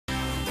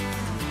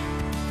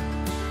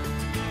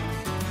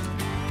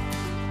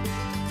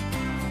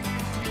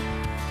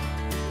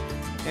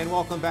And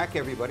welcome back,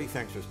 everybody.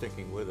 Thanks for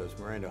sticking with us.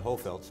 Miranda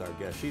Hofelt's our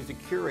guest. She's the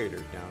curator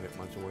down at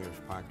Munson Williams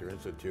Proctor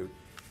Institute.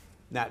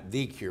 Not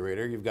the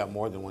curator. You've got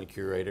more than one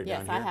curator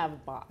down here. Yes, I have a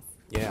boss.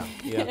 Yeah,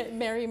 yeah.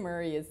 Mary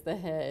Murray is the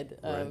head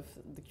of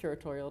Right. the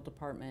curatorial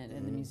department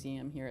in the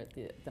museum here at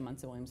the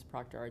Munson Williams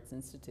Proctor Arts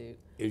Institute.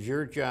 Is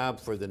your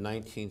job for the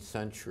 19th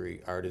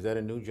century art, is that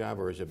a new job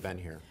or has it been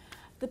here?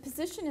 The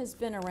position has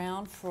been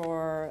around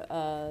for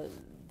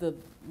the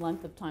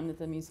length of time that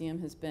the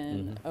museum has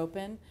been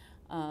open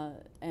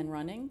and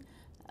running.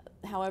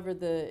 However,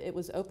 it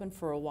was open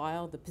for a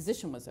while. The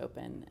position was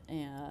open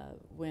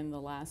when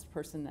the last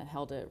person that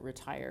held it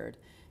retired.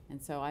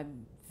 And so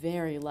I'm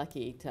very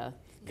lucky to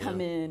come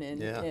in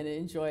and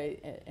enjoy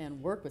and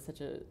work with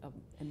such an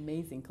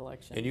amazing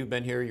collection. And you've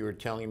been here, you were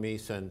telling me,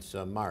 since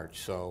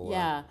March, so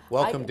yeah,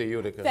 welcome to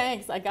Utica.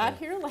 Thanks. I got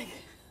here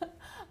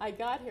I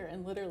got here,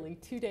 and literally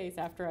 2 days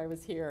after I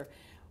was here,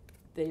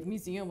 the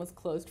museum was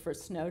closed for a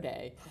snow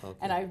day. Okay.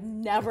 And I've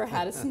never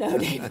had a snow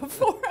day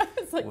before. I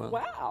was like,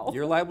 wow.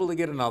 You're liable to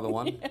get another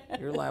one. Yes.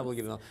 You're liable to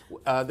get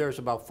another. There's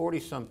about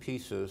 40-some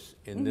pieces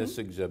in this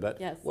exhibit.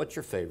 Yes. What's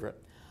your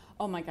favorite?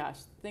 Oh my gosh,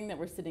 the thing that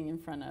we're sitting in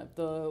front of,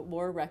 the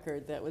war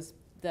record that was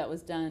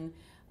done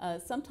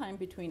sometime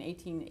between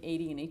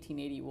 1880 and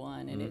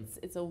 1881, and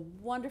it's a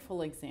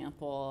wonderful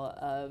example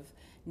of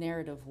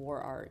narrative war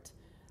art.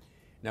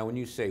 Now, when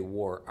you say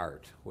war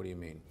art, what do you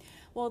mean?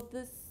 Well,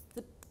 the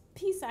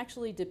piece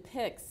actually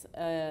depicts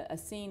a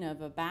scene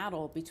of a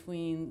battle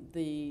between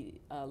the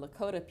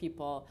Lakota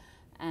people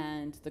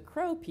and the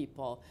Crow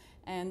people.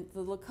 And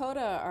the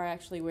Lakota are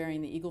actually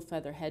wearing the eagle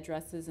feather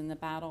headdresses in the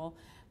battle,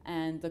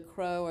 and the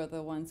Crow are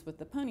the ones with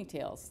the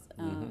ponytails.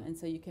 And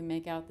so you can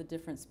make out the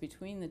difference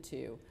between the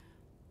two.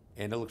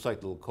 And it looks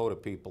like the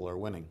Lakota people are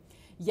winning.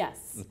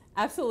 Yes,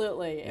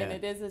 absolutely. Yeah. And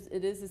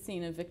it is a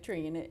scene of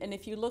victory. And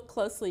if you look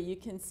closely, you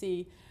can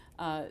see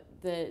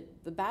the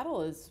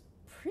battle is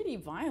pretty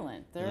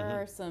violent. There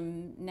are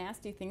some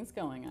nasty things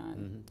going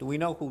on. Do we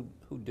know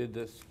who did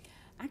this?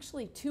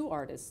 Actually, 2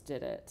 artists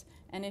did it.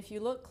 And if you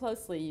look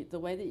closely, the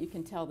way that you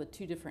can tell the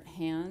 2 different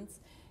hands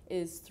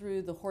is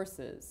through the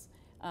horses.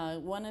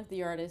 One of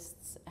the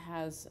artists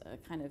has a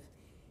kind of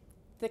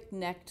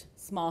thick-necked,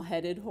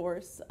 small-headed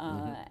horse,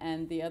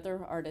 and the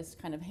other artist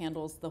kind of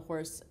handles the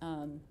horse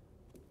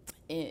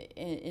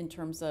in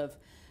terms of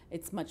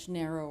it's much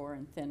narrower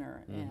and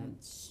thinner and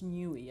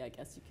sinewy, I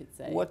guess you could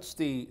say. What's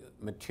the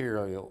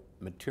material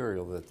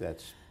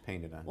that's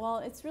painted on? Well,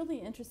 it's really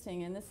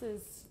interesting, and this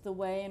is the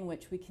way in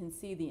which we can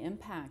see the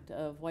impact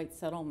of white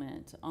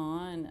settlement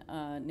on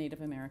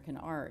Native American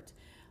art.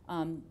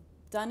 Done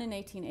in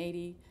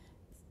 1880,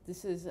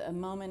 this is a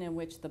moment in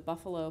which the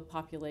buffalo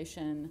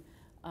population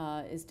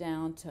is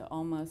down to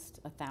almost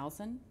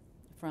 1,000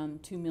 from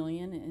 2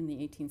 million in the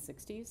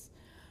 1860s.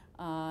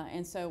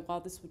 And so while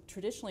this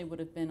traditionally would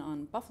have been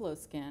on buffalo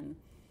skin,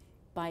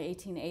 by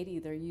 1880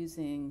 they're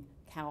using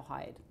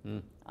cowhide.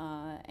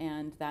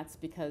 And that's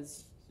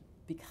because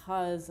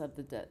of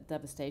the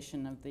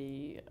devastation of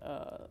the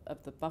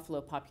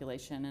buffalo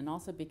population, and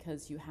also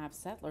because you have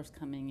settlers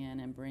coming in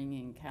and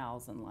bringing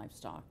cows and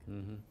livestock.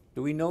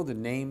 Do we know the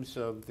names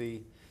of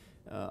the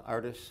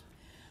artists?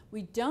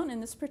 We don't in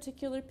this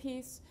particular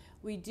piece.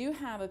 We do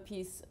have a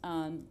piece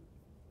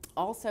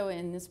also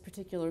in this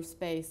particular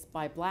space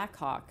by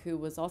Blackhawk, who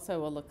was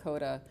also a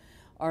Lakota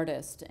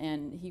artist,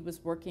 and he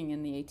was working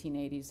in the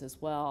 1880s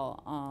as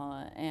well.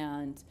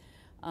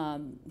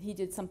 He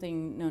did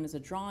something known as a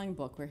drawing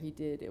book, where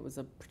it was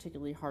a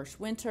particularly harsh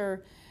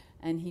winter,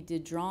 and he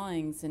did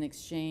drawings in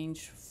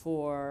exchange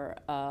for,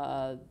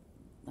 I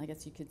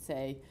guess you could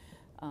say,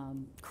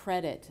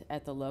 credit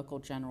at the local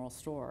general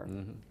store.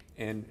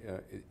 And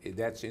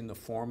that's in the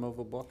form of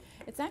a book?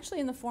 It's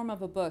actually in the form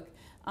of a book.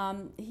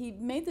 He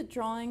made the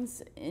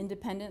drawings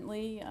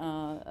independently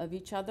of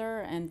each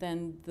other, and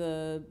then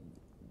the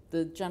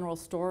general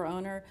store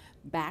owner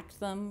backed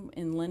them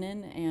in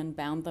linen and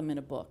bound them in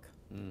a book.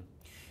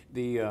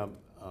 The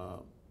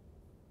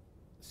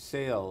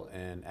sale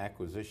and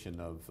acquisition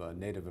of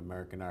Native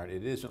American art,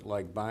 it isn't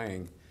like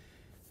buying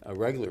a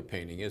regular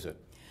painting, is it?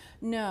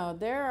 No,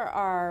 there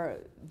are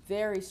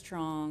very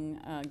strong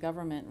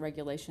government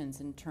regulations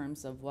in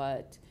terms of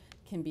what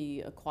can be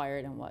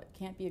acquired and what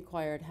can't be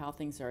acquired, how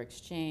things are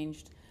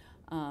exchanged.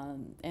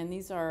 And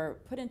these are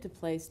put into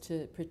place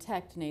to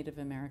protect Native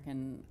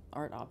American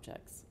art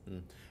objects.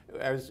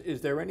 Is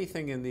there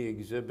anything in the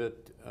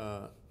exhibit,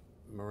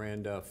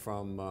 Miranda,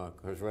 from,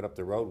 because right up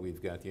the road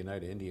we've got the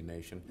United Indian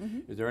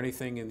Nation. Is there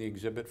anything in the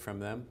exhibit from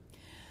them?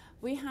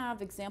 We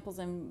have examples,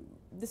 and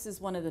this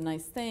is one of the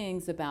nice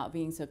things about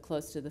being so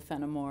close to the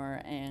Fenimore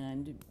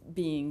and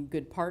being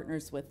good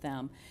partners with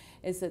them,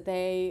 is that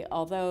they,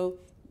 although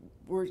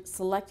we're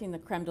selecting the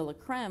creme de la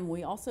creme,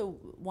 we also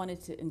wanted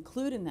to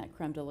include in that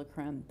creme de la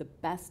creme the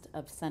best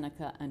of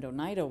Seneca and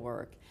Oneida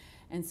work.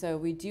 And so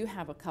we do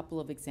have a couple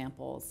of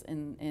examples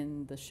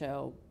in the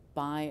show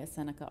by a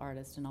Seneca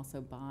artist and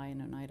also by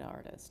an Oneida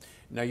artist.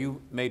 Now, you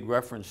made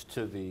reference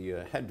to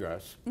the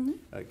headdress.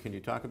 Can you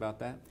talk about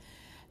that?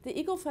 The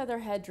eagle feather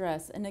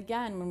headdress, and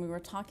again, when we were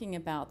talking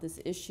about this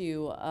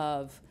issue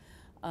of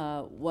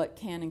what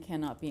can and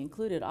cannot be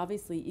included.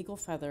 Obviously, eagle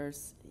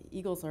feathers,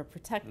 eagles are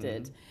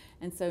protected,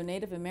 and so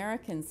Native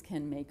Americans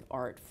can make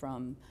art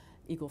from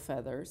eagle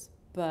feathers,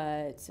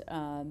 but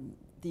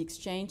the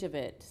exchange of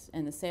it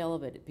and the sale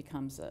of it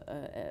becomes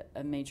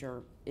a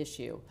major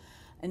issue.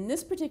 In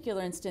this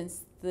particular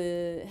instance,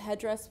 the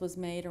headdress was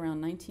made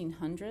around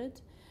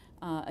 1900.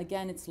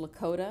 Again, it's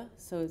Lakota,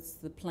 so it's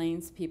the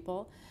Plains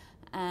people.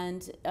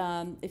 And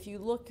if you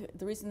look,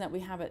 the reason that we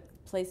have it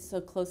placed so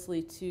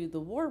closely to the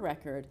war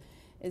record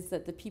is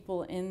that the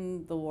people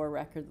in the war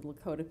record, the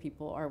Lakota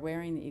people, are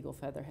wearing the eagle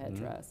feather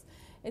headdress.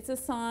 It's a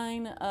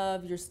sign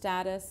of your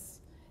status.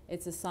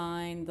 It's a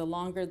sign, the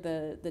longer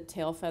the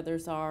tail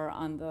feathers are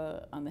on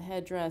the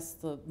headdress,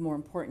 the more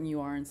important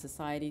you are in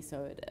society,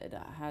 so it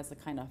has a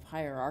kind of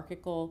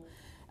hierarchical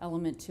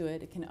element to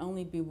it. It can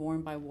only be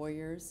worn by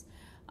warriors.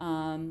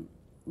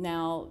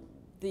 Now,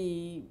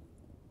 the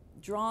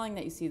drawing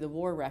that you see, the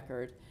war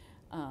record,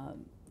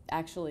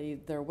 actually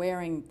they're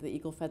wearing the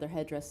eagle feather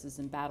headdresses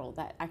in battle.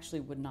 That actually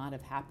would not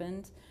have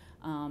happened.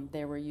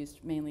 They were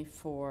used mainly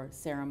for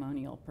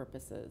ceremonial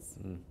purposes.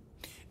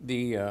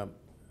 The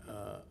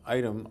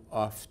item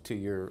off to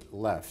your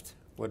left,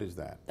 what is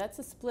that? That's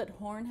a split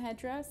horn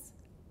headdress,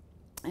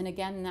 and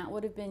again, that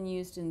would have been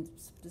used in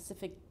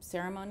specific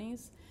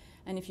ceremonies.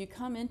 And if you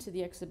come into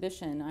the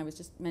exhibition, I was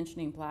just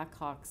mentioning Black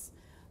Hawk's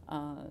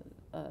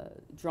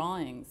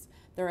drawings.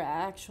 There are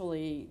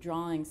actually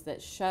drawings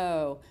that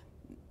show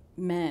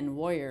men,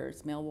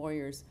 warriors, male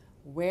warriors,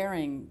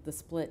 wearing the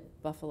split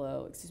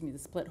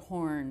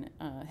horn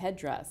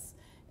headdress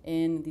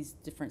in these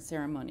different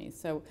ceremonies.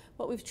 So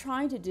what we've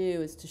tried to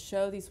do is to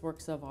show these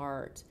works of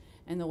art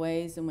and the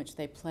ways in which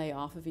they play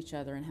off of each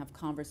other and have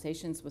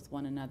conversations with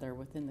one another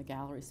within the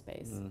gallery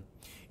space.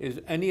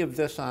 Is any of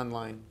this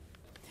online?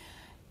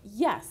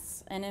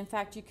 Yes, and in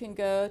fact you can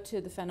go to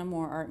the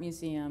Fenimore Art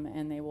Museum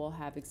and they will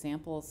have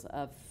examples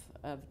of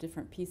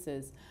different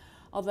pieces.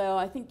 Although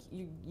I think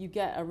you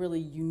get a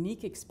really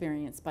unique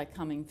experience by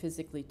coming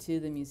physically to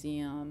the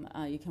museum.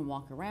 You can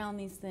walk around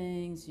these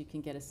things, you can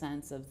get a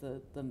sense of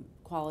the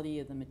quality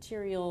of the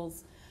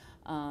materials,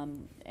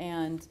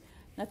 and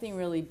nothing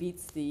really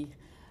beats the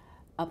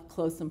up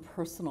close and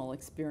personal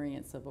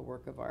experience of a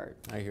work of art.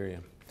 I hear you.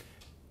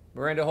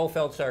 Miranda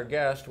Hofelt's our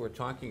guest. We're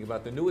talking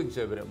about the new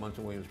exhibit at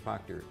Munson Williams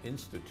Proctor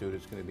Institute.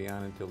 It's going to be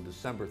on until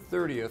December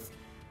 30th.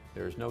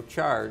 There is no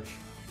charge.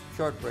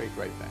 Short break,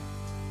 right back.